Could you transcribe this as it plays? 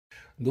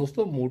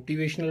दोस्तों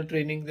motivational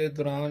training के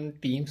दौरान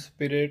टीम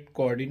स्पिरिट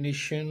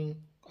कोआर्डीनेशन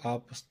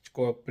आपस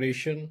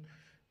कोऑपरेशन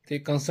ते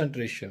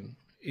कंसंट्रेशन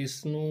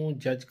इसनूं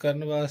जज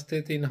करन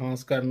वास्ते ते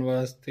इनहांस करन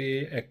वास्ते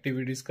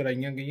एक्टिविटीज़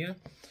कराईयां गईयां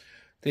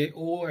ते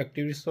ਉਹ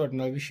एक्टिविटीज़ ਤੁਹਾਡੇ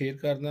ਨਾਲ भी शेयर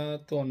करना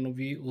ਤੁਹਾਨੂੰ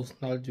भी उस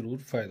नाल जरूर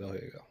फायदा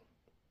होएगा।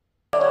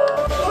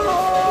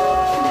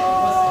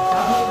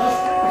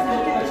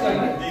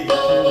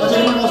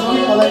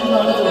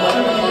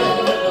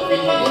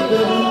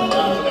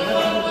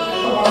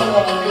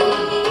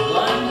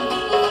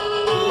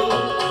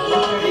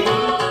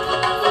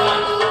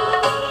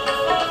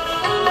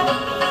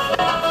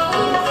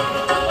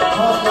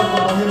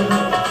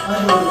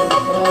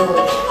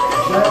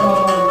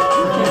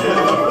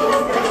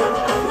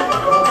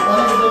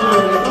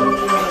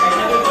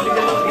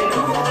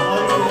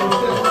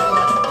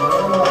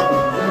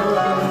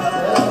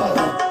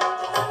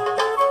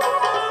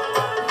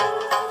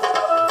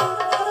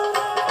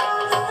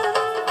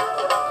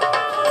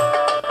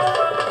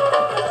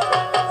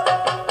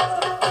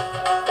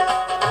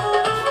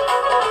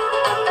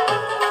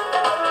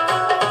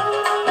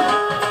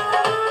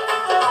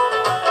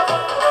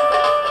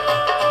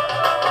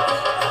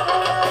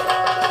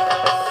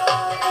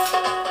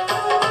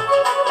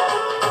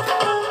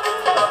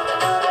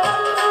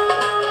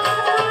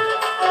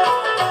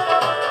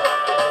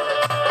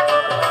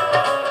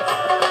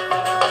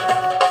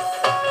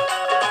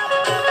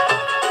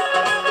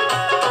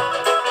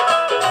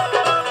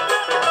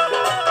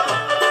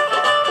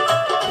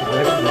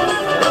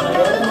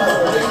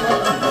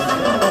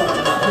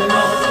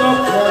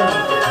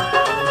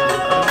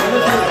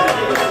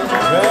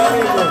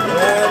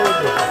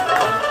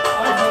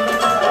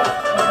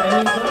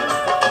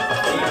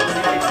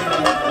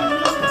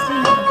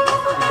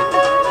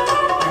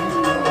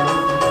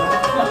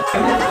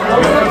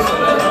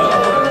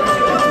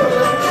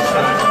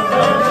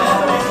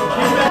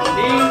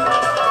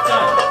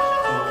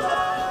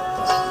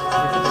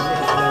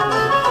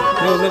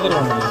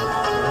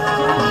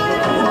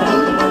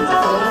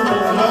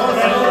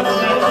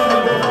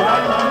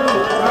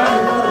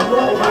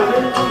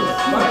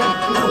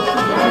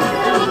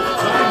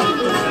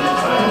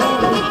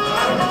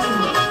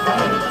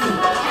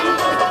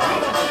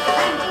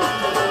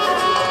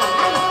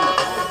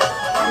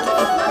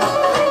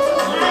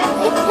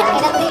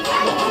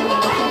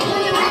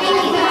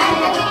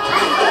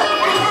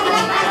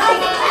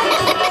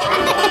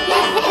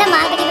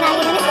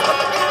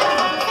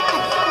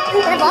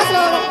 बहुत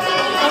लोग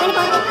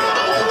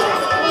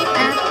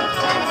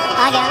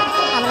आ गया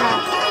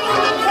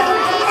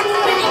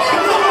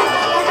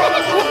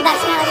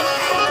दर्शन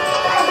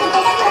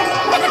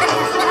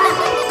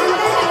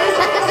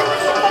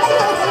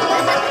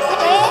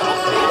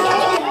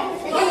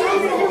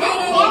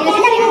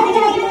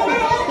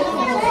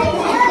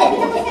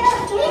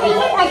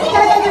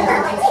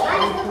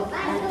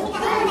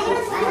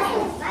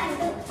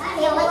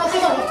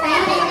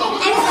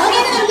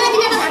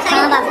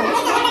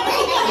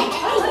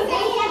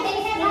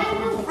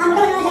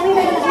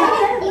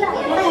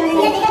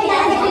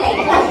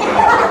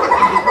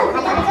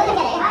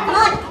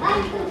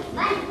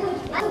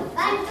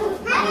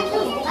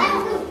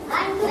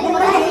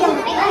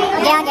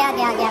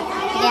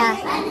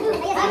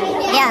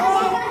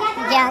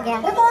गया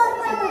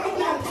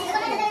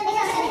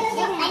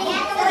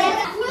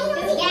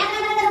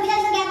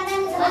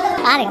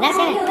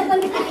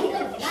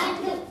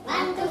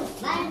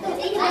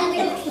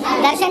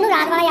दर्शन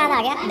रात वाला याद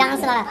आ गया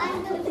डांस वाला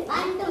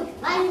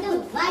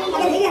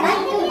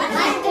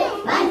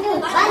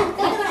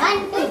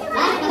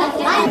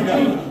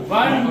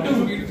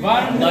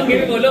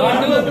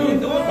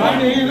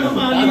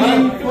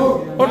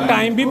और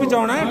टाइम भी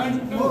बचाना है।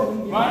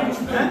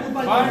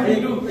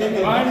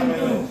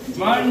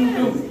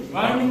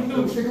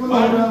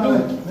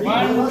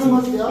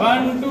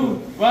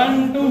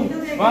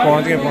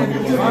 पहुंच गए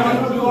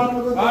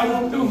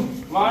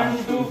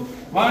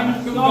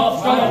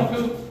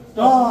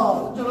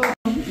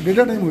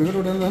डेटा टाइम होगा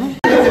टोटल है ना।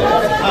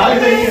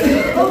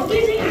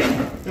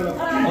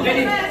 ओके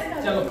जी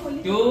चलो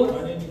 2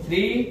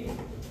 3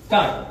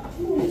 स्टार्ट।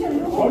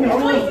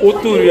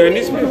 उतू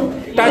इसमें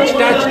touch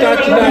touch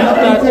touch touch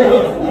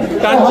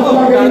touch touch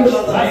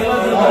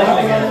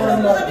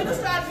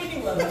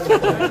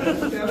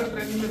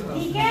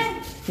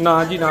ना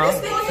जी ना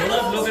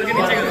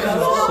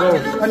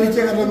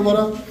नीचे कर दो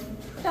दोबारा।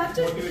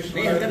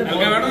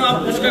 मैडम आप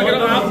पुश करके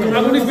आप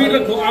अपनी स्पीड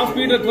रखो, आप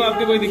स्पीड रखो,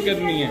 आपकी कोई दिक्कत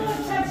नहीं है।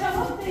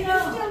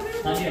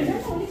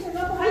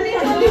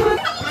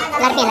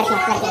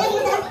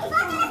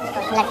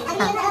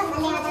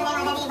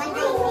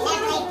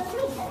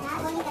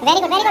 Very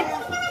good very good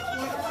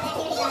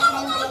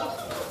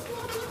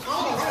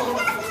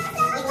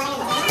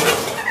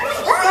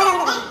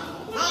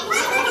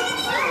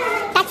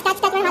touch touch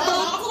touch में हाथ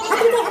चलो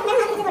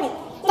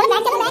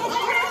बैक चलो बैक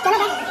चलो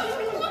बैक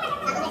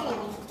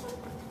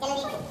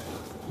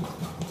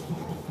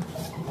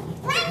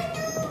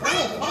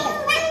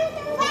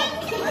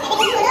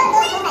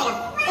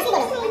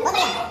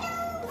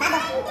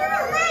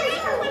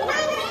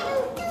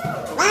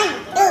One,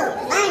 two,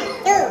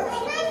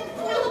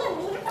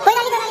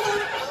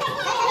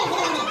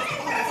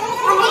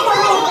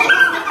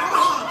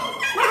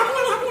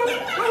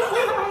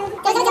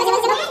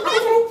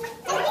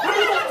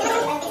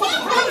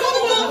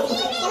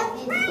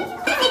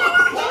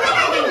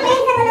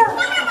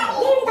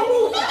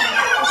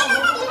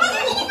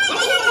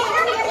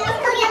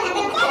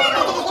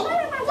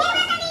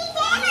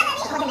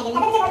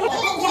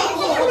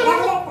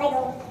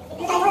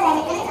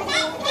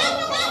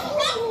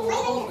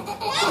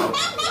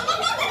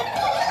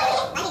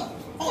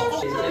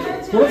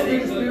 थोड़ा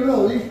स्पीड में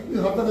हो जी,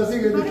 हाथ तो वैसे ही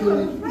गए देखिए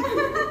जी।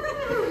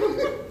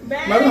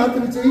 मैडम हाथ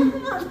नीचे ही,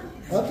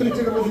 हाथ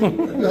नीचे कर लो जी,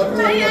 हाथ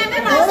में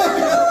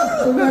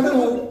तुम्हें हाथ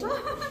में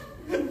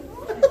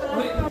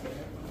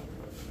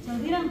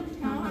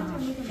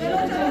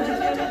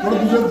थोड़ा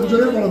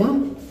दूसरे पढ़ो ना,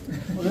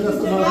 मुझे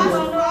रास्ता मार दिया।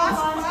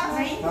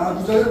 हाँ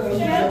दूसरे पढ़ो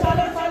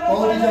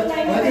और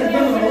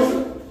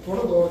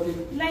थोड़ा दौड़ के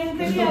लाइन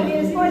पे भी आ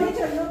गए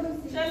चलो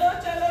चलो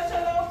चलो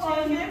चलो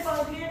पहुंच गए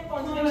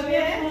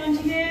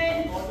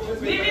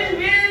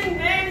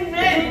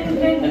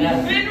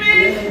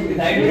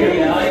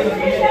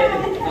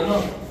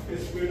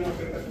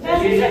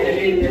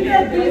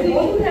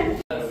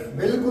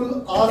बिल्कुल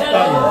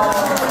आसपास।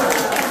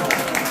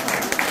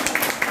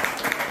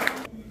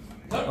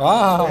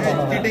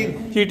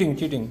 चीटिंग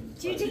चीटिंग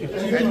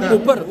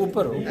ऊपर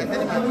ऊपर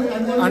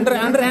अंडर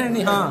अंडर हैंड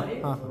नहीं। हाँ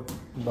हाँ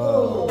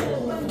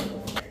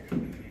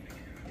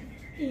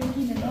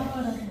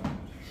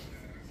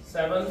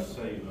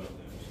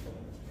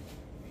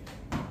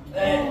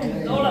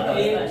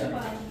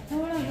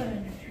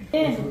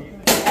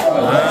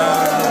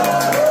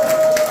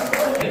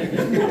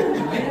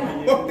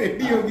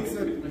होगी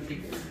sir.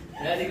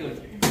 Very good.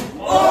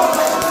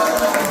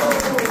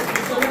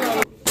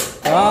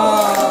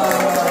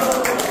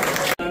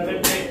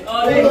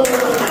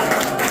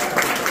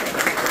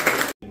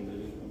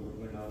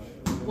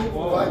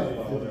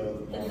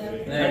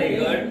 Very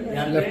good.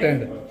 Left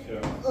hand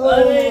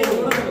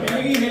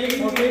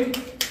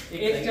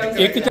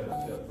एक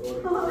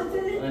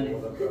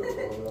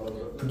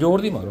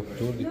जोर दी मारो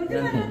जोर दी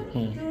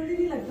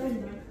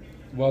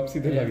वापसी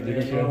तो लग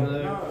जाएगा शायद।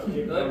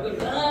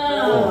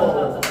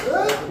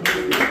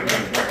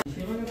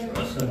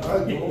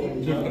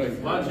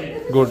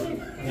 गुड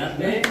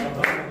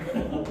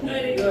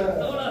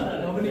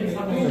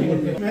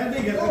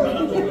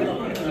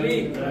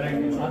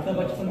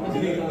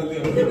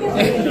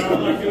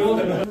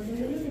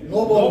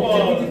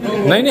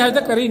नहीं नहीं अभी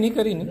तक करी नहीं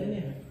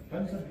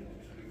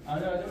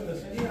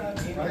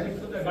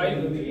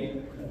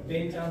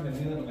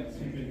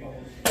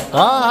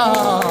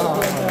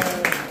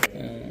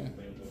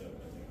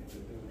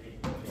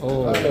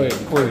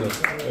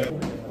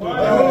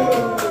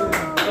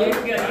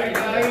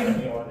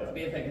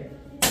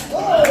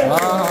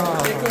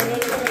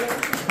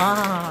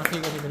हाँ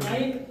ठीक है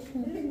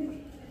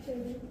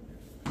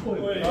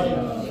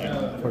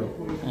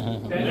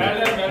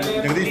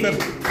जगदीश सर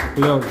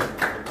लो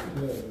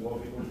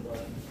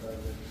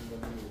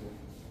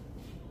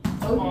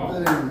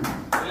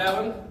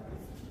 11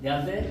 ध्यान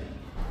से।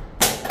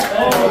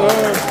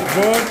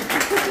 गुड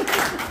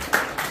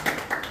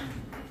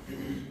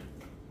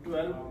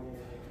 12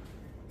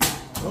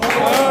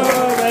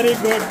 वेरी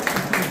गुड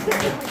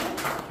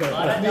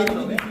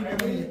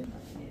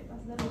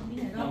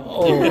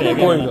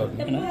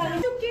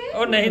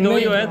और नहीं दो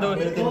ही है दो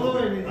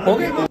हो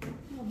गए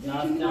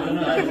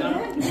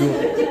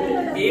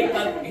एक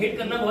हिट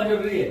करना बहुत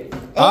जरूरी है।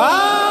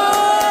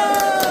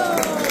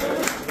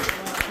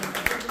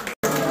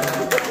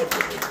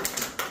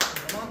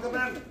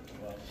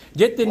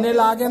 जे तिन्ने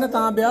ला गए ना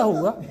ता ब्याह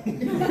होगा।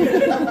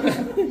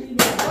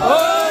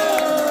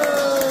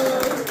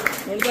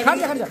 खड़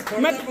जा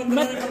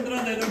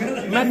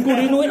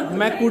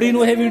मैं कुड़ी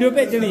नूं ये वीडियो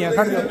भेजनी है।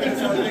 खड़ जा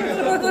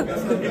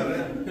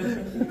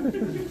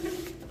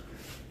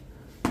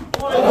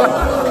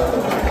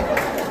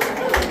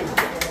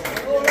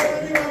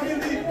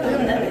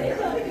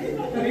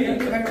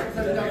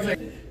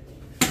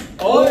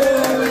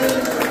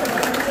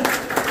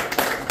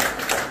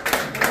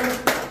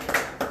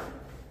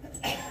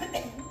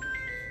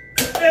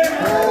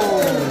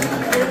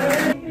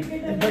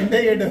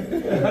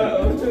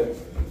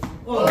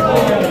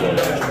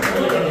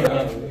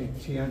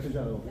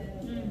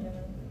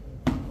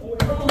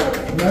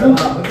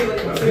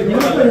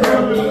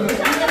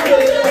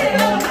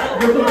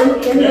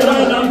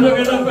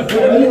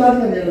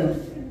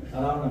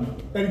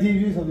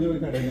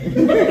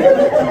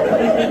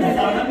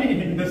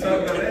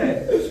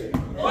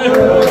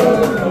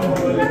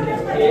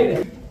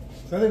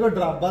देखो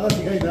ड्राबा का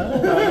दिखाई था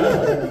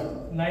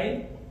नहीं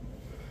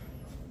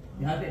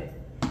यहाँ पे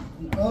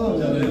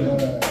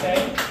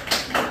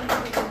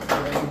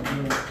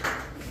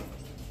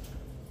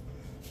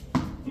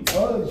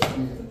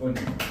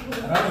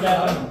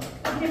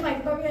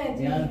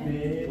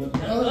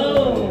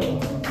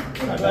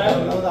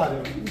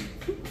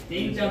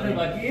तीन चांस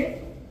बाकी है।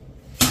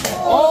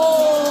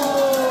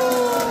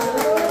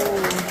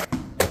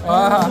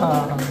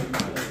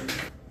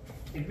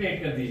 इतने हिट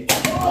कर दिए।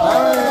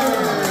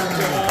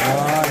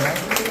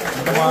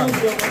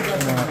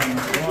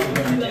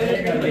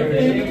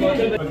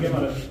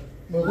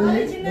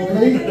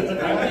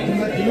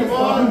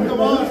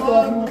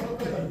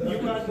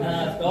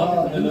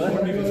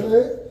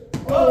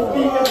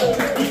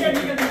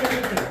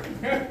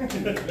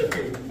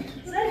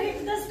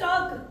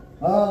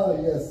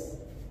 यस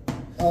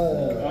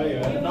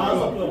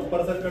ऊपर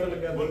से कट लग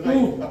गया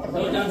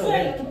दो चांस हो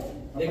गए।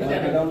 देखो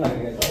डाउन लग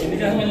गया। इन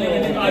चांस मिलने के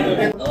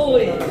लिए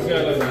ओए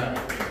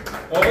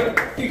और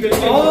ठीक है।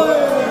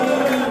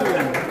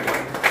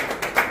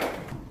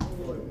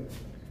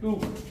 2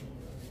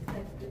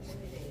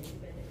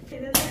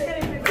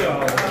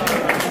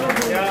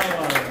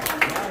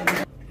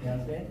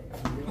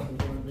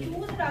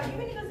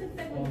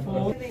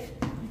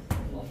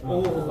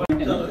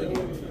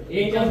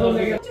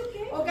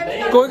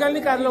 कोई गल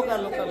नहीं, कर लो कर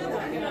लो कर लो।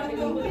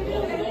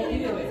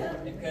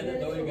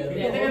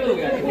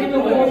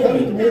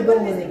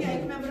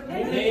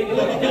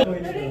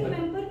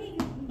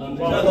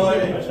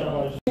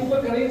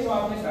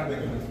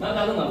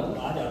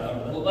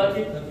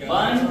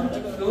 One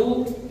two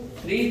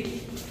three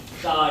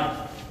start.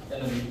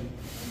 चलो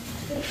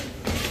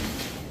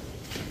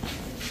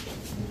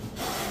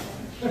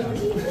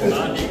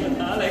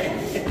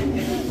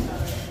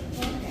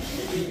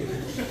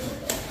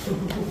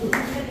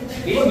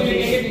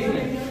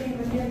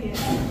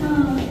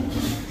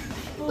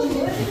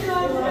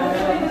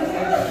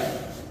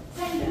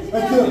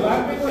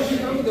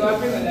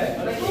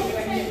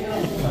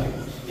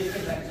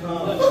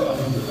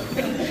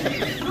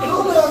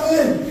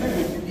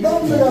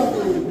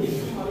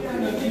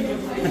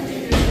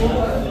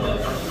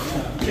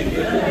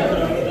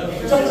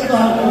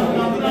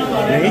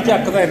नहीं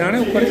चकता इन्होंने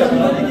ऊपर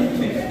चकता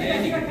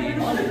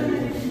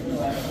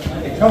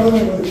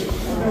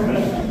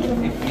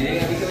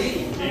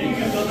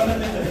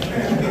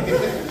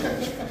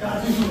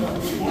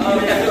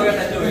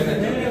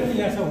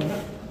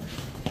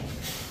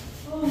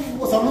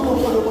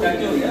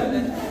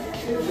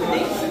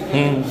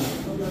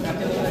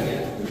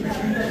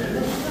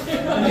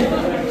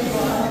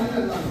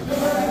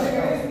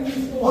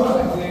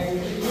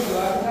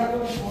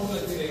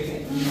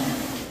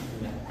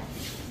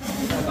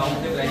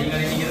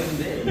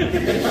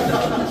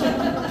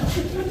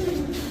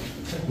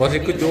बस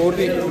एक जोर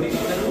दी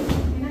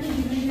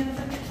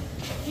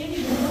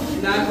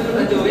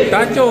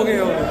टच हो गए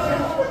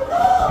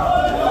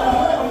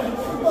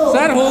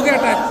सर, हो गया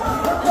टच।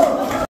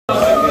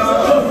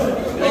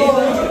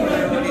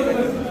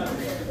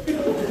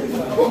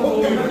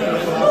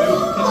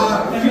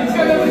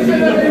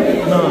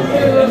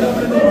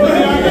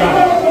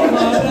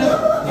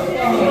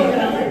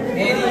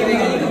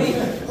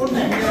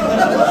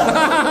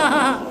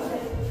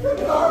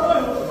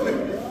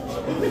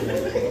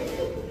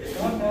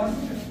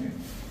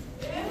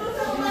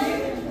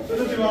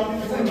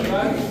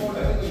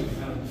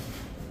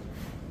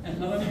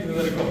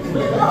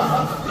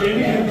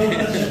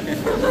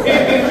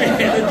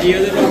 जियो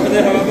के पंप से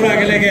हवा भरा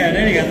के लेके आना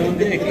नहीं कहते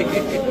होंगे।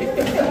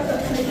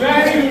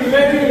 Very good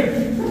well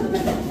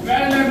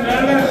done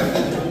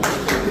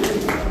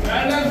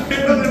well done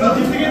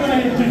जिंदगी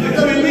बनाई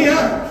तो मिलनी है।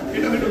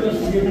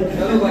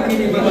 चलो बाकी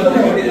नहीं बात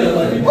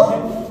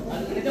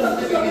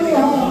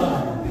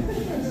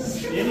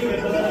ये नहीं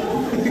करता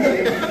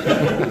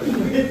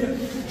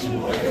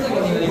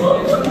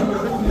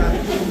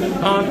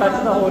हाँ टच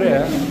तो हो रहा है।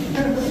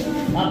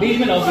 हाँ बीच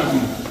में लाओ, बीच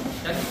में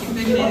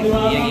कितने भी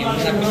नहीं ये गेम में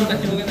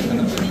टच हो गया तो खत्म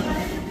नहीं।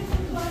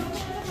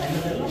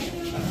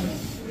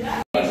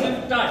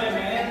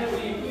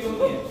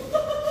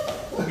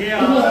 गया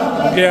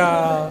गया।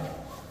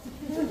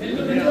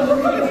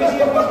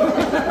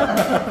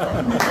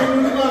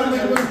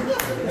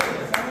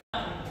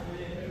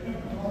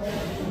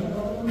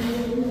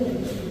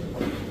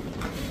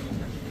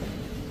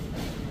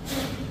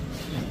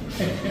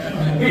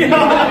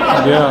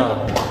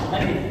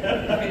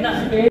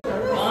 1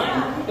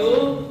 2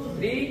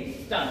 3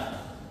 स्टार्ट।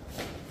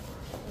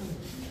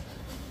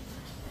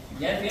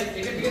 यस यस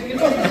ठीक है ठीक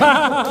है।